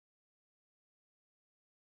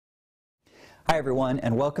Hi everyone,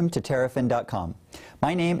 and welcome to Pterofin.com.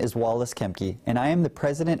 My name is Wallace Kemke, and I am the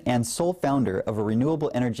president and sole founder of a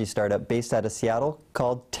renewable energy startup based out of Seattle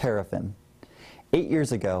called Pterofin. 8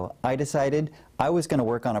 years ago, I decided I was going to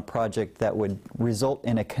work on a project that would result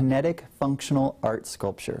in a kinetic functional art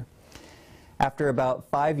sculpture. After about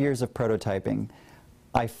 5 years of prototyping,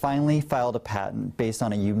 I finally filed a patent based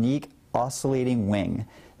on a unique oscillating wing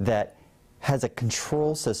that has a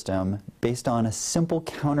control system based on a simple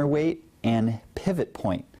counterweight and pivot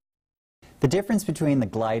point. The difference between the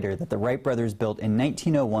glider that the Wright brothers built in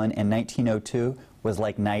 1901 and 1902 was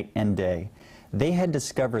like night and day. They had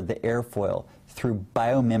discovered the airfoil through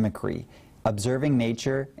biomimicry, observing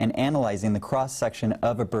nature and analyzing the cross-section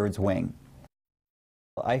of a bird's wing.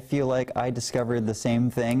 I feel like I discovered the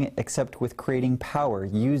same thing, except with creating power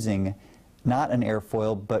using not an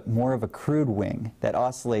airfoil, but more of a crude wing that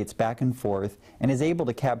oscillates back and forth and is able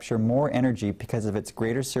to capture more energy because of its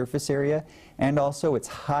greater surface area and also its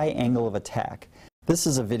high angle of attack. This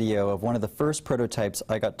is a video of one of the first prototypes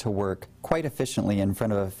I got to work quite efficiently in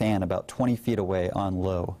front of a fan about 20 feet away on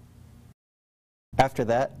low. After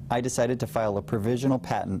that, I decided to file a provisional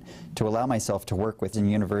patent to allow myself to work with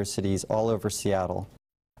universities all over Seattle.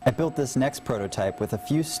 I built this next prototype with a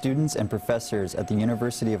few students and professors at the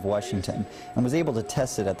University of Washington and was able to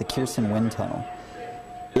test it at the Kirsten Wind Tunnel.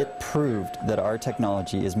 It proved that our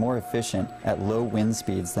technology is more efficient at low wind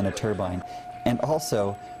speeds than a turbine, and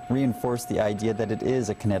also reinforced the idea that it is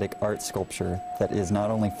a kinetic art sculpture that is not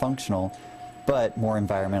only functional, but more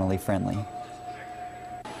environmentally friendly.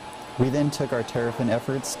 We then took our Pterofin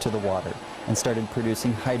efforts to the water and started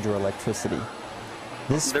producing hydroelectricity.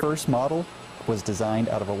 This first model was designed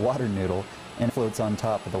out of a water noodle and floats on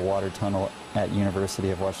top of the water tunnel at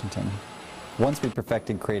University of Washington. Once we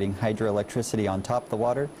perfected creating hydroelectricity on top of the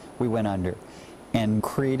water, we went under and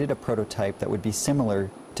created a prototype that would be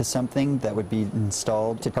similar to something that would be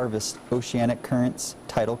installed to harvest oceanic currents,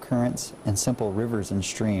 tidal currents, and simple rivers and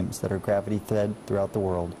streams that are gravity-fed throughout the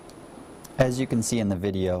world. As you can see in the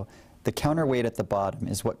video, the counterweight at the bottom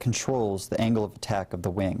is what controls the angle of attack of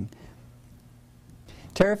the wing.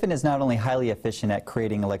 Pterofin is not only highly efficient at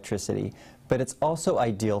creating electricity, but it's also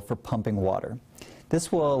ideal for pumping water.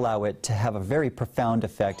 This will allow it to have a very profound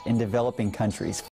effect in developing countries.